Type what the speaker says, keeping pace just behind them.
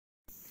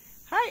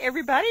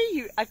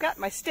everybody. I've got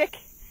my stick.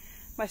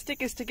 My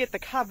stick is to get the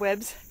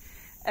cobwebs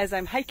as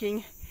I'm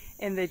hiking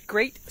in the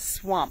Great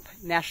Swamp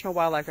National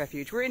Wildlife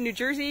Refuge. We're in New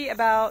Jersey,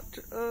 about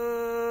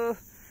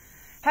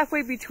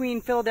halfway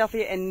between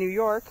Philadelphia and New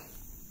York.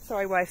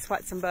 Sorry while I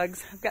swat some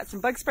bugs. I've got some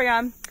bug spray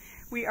on.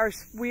 We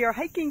are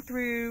hiking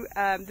through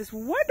this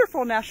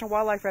wonderful National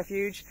Wildlife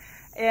Refuge,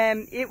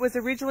 and it was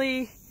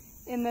originally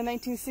in the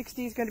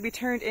 1960s going to be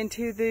turned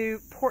into the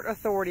Port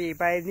Authority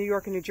by New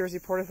York and New Jersey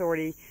Port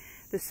Authority.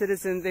 The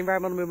citizens, the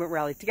environmental movement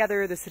rallied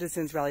together, the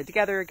citizens rallied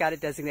together, got it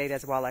designated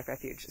as a wildlife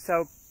refuge.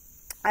 So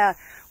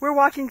we're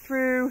walking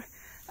through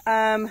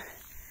the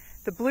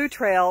Blue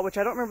Trail, which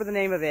I don't remember the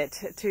name of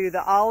it, to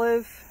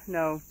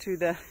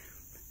the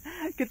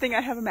good thing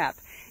I have a map.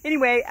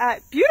 Anyway,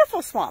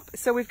 beautiful swamp.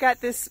 So we've got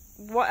this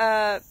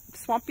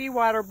swampy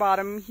water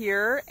bottom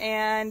here,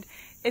 and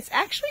it's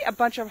actually a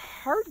bunch of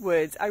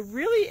hardwoods. I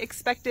really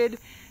expected,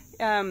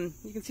 you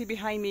can see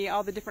behind me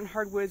all the different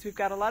hardwoods. We've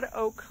got a lot of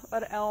oak, a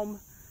lot of elm.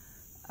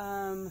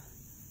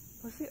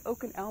 Mostly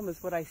oak and elm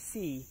is what I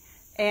see.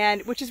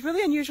 And which is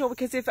really unusual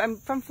because if I'm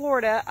from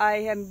Florida, I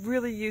am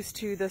really used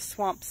to the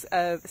swamps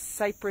of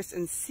cypress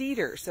and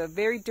cedar. So a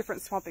very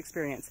different swamp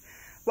experience.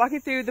 Walking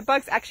through, the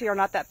bugs actually are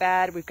not that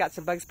bad. We've got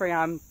some bug spray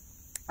on.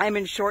 I'm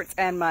in shorts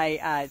and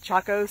my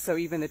chacos, so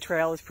even the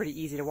trail is pretty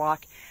easy to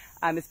walk.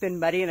 It's been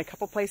muddy in a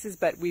couple places,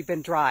 but we've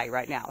been dry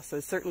right now.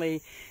 So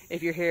certainly,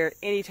 if you're here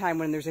anytime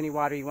when there's any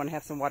water, you want to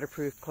have some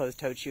waterproof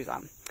closed-toed shoes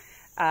on.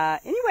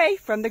 Anyway,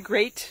 from the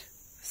Great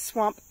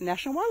Swamp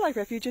National Wildlife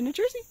Refuge in New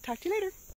Jersey. Talk to you later.